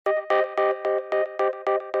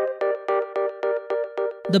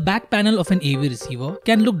The back panel of an AV receiver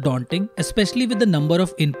can look daunting, especially with the number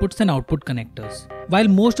of inputs and output connectors. While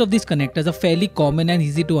most of these connectors are fairly common and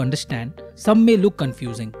easy to understand, some may look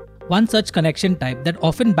confusing. One such connection type that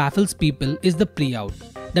often baffles people is the PreOut.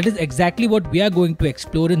 That is exactly what we are going to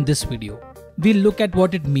explore in this video. We'll look at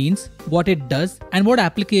what it means, what it does, and what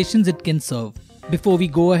applications it can serve. Before we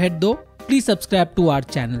go ahead though, please subscribe to our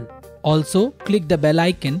channel. Also, click the bell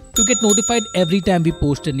icon to get notified every time we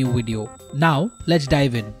post a new video. Now, let's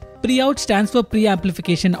dive in. PreOut stands for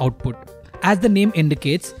pre-amplification output. As the name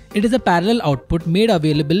indicates, it is a parallel output made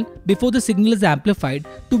available before the signal is amplified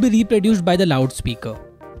to be reproduced by the loudspeaker.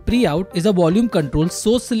 PreOut is a volume-controlled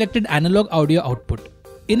source-selected analog audio output.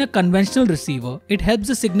 In a conventional receiver, it helps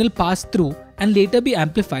the signal pass through and later be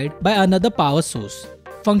amplified by another power source.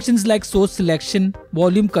 Functions like source selection,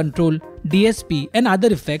 volume control, DSP and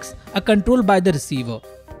other effects are controlled by the receiver.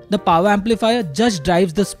 The power amplifier just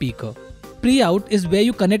drives the speaker. PreOut is where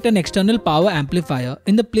you connect an external power amplifier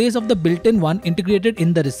in the place of the built-in one integrated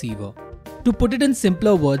in the receiver. To put it in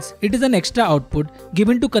simpler words, it is an extra output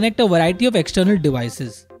given to connect a variety of external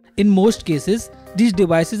devices. In most cases, these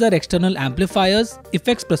devices are external amplifiers,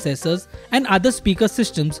 effects processors, and other speaker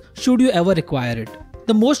systems should you ever require it.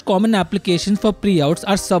 The most common applications for PreOuts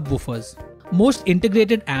are subwoofers. Most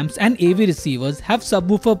integrated amps and AV receivers have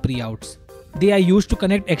subwoofer PreOuts. They are used to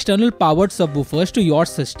connect external powered subwoofers to your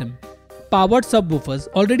system. Powered subwoofers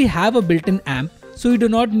already have a built-in amp, so you do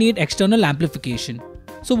not need external amplification.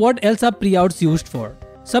 So what else are PreOuts used for?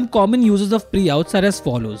 Some common uses of PreOuts are as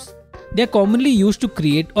follows. They are commonly used to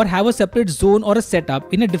create or have a separate zone or a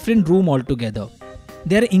setup in a different room altogether.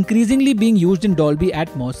 They are increasingly being used in Dolby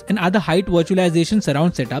Atmos and other height virtualization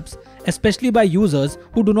surround setups, especially by users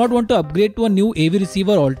who do not want to upgrade to a new AV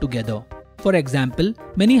receiver altogether. For example,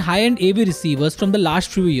 many high-end AV receivers from the last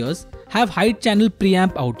few years have height channel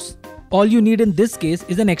preamp outs. All you need in this case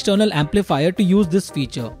is an external amplifier to use this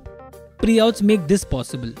feature. PreOuts make this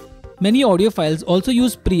possible. Many audiophiles also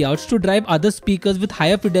use PreOuts to drive other speakers with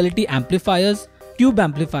higher fidelity amplifiers, tube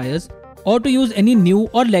amplifiers, or to use any new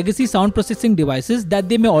or legacy sound processing devices that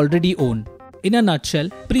they may already own. In a nutshell,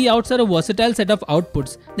 PreOuts are a versatile set of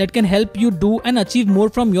outputs that can help you do and achieve more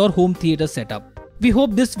from your home theater setup. We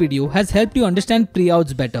hope this video has helped you understand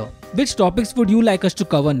PreOuts better. Which topics would you like us to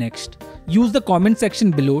cover next? Use the comment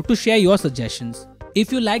section below to share your suggestions.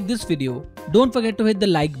 If you like this video, don't forget to hit the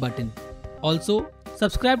like button. Also,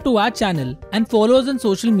 subscribe to our channel and follow us on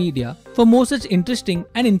social media for more such interesting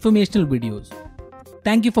and informational videos.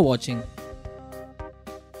 Thank you for watching.